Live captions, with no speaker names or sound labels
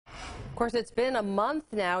Of course, it's been a month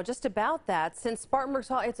now, just about that, since Spartanburg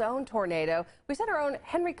saw its own tornado. We sent our own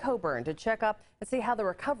Henry Coburn to check up and see how the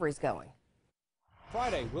recovery's going.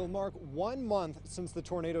 Friday will mark 1 month since the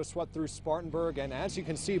tornado swept through Spartanburg, and as you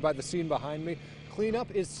can see by the scene behind me,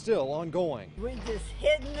 cleanup is still ongoing. We just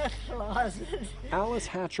hid in the closet. Alice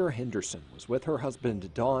Hatcher Henderson was with her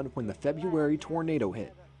husband Don when the February tornado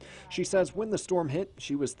hit. She says when the storm hit,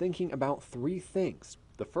 she was thinking about 3 things.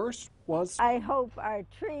 The first was, I hope our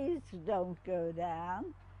trees don't go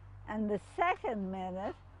down. And the second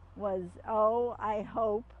minute was, oh, I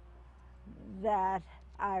hope that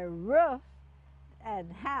our roof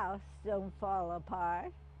and house don't fall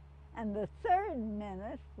apart. And the third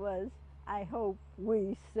minute was, I hope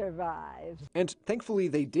we survive. And thankfully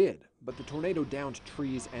they did, but the tornado downed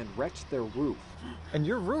trees and wrecked their roof. And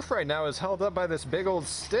your roof right now is held up by this big old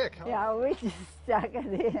stick. Yeah, we just stuck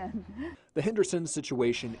it in. The Henderson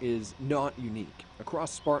situation is not unique.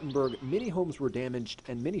 Across Spartanburg, many homes were damaged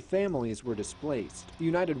and many families were displaced. The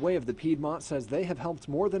United Way of the Piedmont says they have helped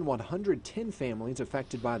more than 110 families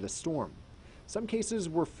affected by the storm. Some cases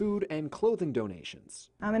were food and clothing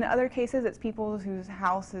donations. In other cases, it's people whose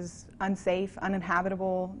house is unsafe,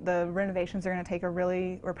 uninhabitable. The renovations are going to take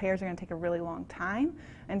repairs are going to take a really long time,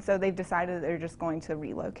 and so they've decided they're just going to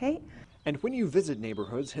relocate. And when you visit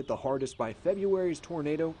neighborhoods hit the hardest by February's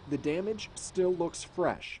tornado, the damage still looks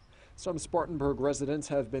fresh. Some Spartanburg residents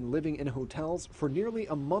have been living in hotels for nearly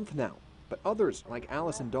a month now, but others, like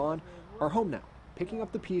Alice and Dawn, are home now, picking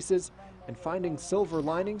up the pieces and finding silver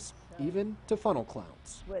linings, even to funnel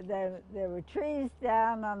clouds. There were trees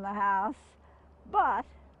down on the house, but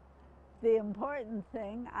the important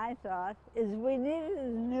thing, I thought, is we needed a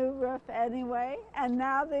new roof anyway, and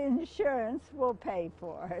now the insurance will pay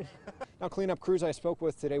for it. Now, cleanup crews I spoke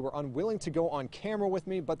with today were unwilling to go on camera with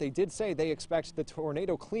me, but they did say they expect the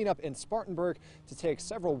tornado cleanup in Spartanburg to take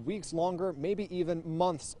several weeks longer, maybe even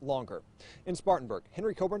months longer. In Spartanburg,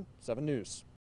 Henry Coburn, 7 News.